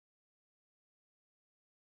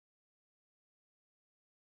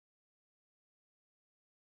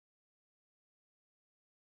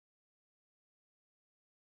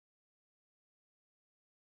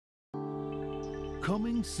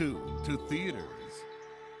Coming soon to theaters.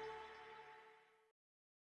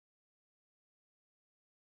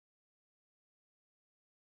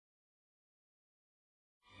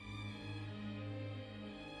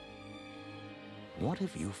 What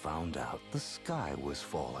if you found out the sky was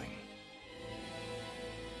falling?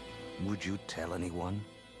 Would you tell anyone?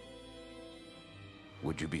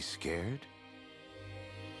 Would you be scared?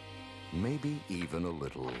 Maybe even a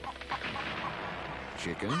little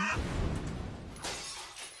chicken?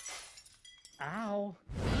 Ow.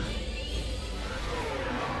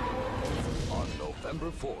 On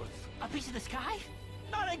November 4th. A piece of the sky?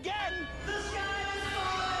 Not again! The sky is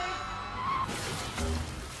falling!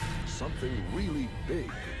 Something really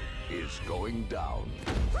big is going down.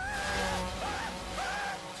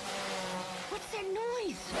 What's that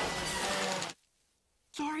noise?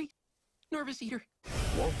 Sorry. Nervous eater.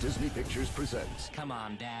 Walt Disney Pictures presents Come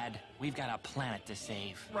on, Dad. We've got a planet to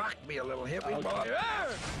save. Rock me a little hippie boy.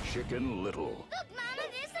 Chicken Little. Look, Mama,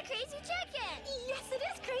 there's the crazy chicken. Yes, it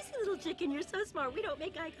is crazy, little chicken. You're so smart. We don't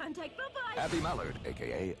make eye contact. Bye-bye. Abby Mallard,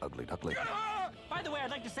 a.k.a. Ugly Duckling. By the way,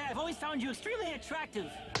 I'd like to say I've always found you extremely attractive.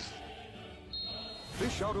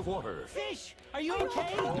 Fish out of water. Fish, are you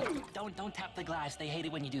okay? Don't tap the glass. They hate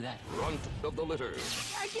it when you do that. Runt of the litter.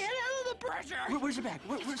 I can't handle the pressure. Where's your bag?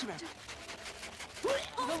 Where's your bag?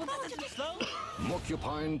 Slow.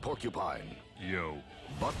 Mucupine Porcupine. Yo.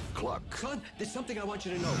 Butt Cluck. Son, there's something I want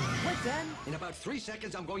you to know. What, Dad? In about 3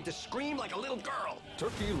 seconds, I'm going to scream like a little girl.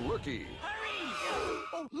 Turkey Lurkey. Hurry!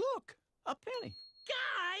 Oh, look, a penny.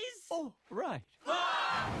 Guys! Oh, right.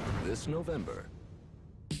 This November.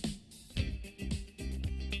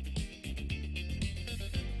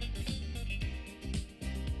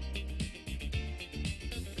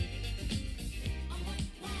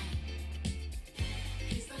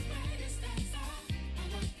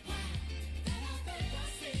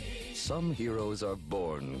 Some heroes are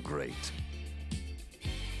born great.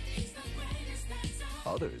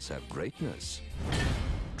 Others have greatness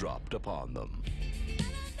dropped upon them.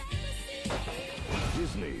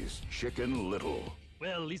 Disney's Chicken Little.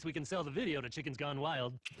 Well, at least we can sell the video to Chickens Gone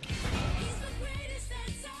Wild.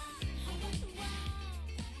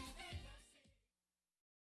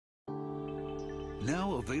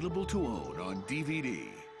 Now available to own on DVD.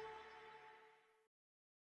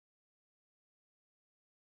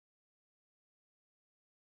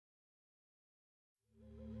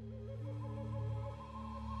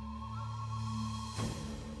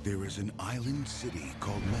 There is an island city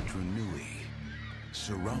called Metru-Nui,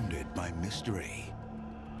 surrounded by mystery,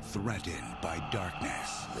 threatened by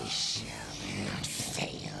darkness. We shall not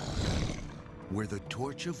fail. Where the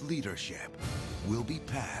torch of leadership will be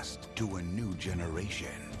passed to a new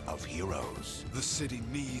generation of heroes. The city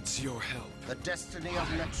needs your help. The destiny of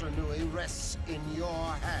Metru-Nui rests in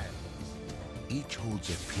your hands. Each holds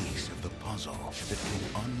a piece of the puzzle that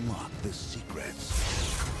can unlock the secrets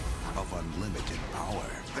of unlimited power.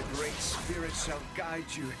 The Great Spirit shall guide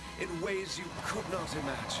you in ways you could not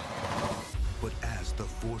imagine. But as the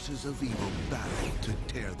forces of evil battle to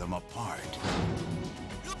tear them apart,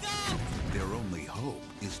 Look out! their only hope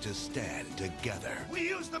is to stand together. We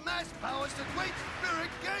use the mass powers that Great Spirit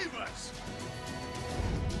gave us!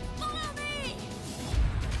 Follow me!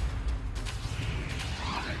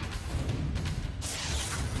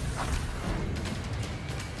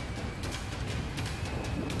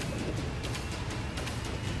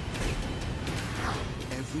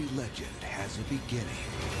 Every legend has a beginning.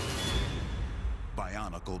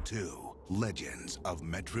 Bionicle 2, Legends of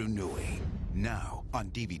Metru-Nui. Now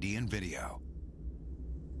on DVD and video.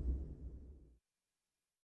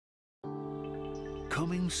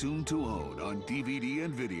 Coming soon to own on DVD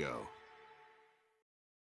and video.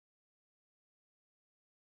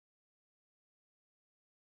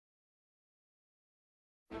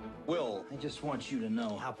 Will, I just want you to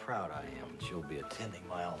know how proud I am that you'll be attending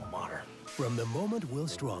my alma mater. From the moment Will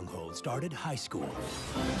Stronghold started high school,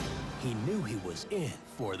 he knew he was in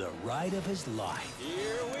for the ride of his life.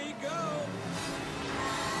 Here we go!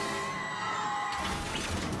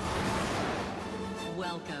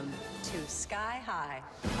 Welcome to Sky High.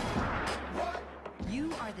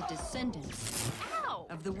 You are the descendants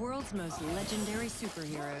of the world's most legendary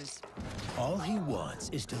superheroes. All he wants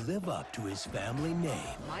is to live up to his family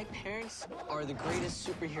name. My parents are the greatest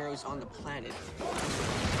superheroes on the planet.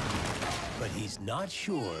 But he's not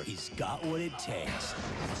sure he's got what it takes.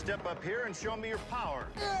 Step up here and show me your power.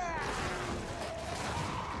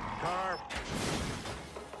 Garp.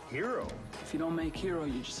 Hero. If you don't make hero,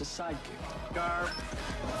 you're just a sidekick. Garp.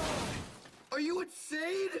 Are you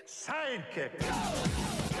insane? Sidekick.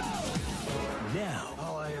 Now,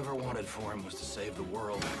 All I ever wanted wanted for him was to save the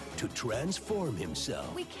world. To transform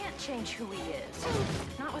himself. We can't change who he is.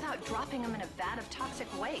 Not without dropping him in a vat of toxic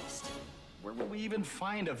waste. Where would we even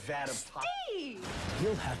find a vat of Steve!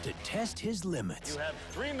 He'll have to test his limits. You have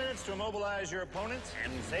 3 minutes to immobilize your opponents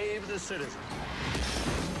and save the citizens.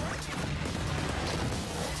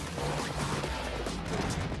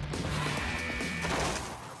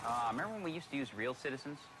 Remember when we used to use real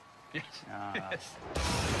citizens? Yes.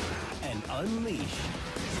 And unleash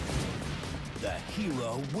the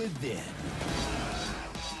hero within.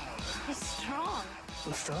 He's strong.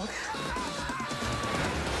 So strong?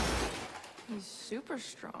 He's super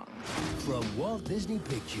strong. From Walt Disney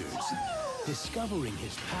Pictures, discovering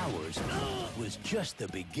his powers was just the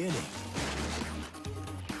beginning.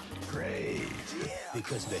 Great.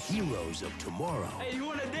 Because the heroes of tomorrow Hey, you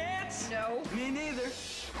wanna dance? No. Me neither.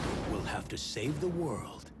 will have to save the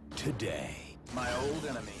world today. My old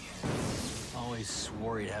enemy always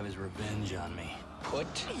swore he'd have his revenge on me. Put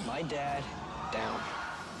my dad down.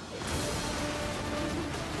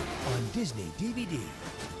 On Disney DVD.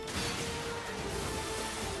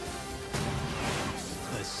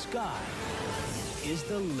 The sky is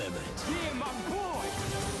the limit. Yeah, my boy!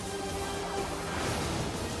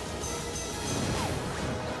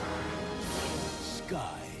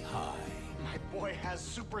 Sky high. My boy has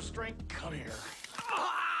super strength. Come here.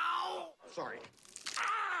 Ow! Sorry.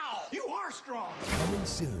 Ow! You are strong! Coming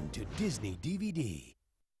soon to Disney DVD.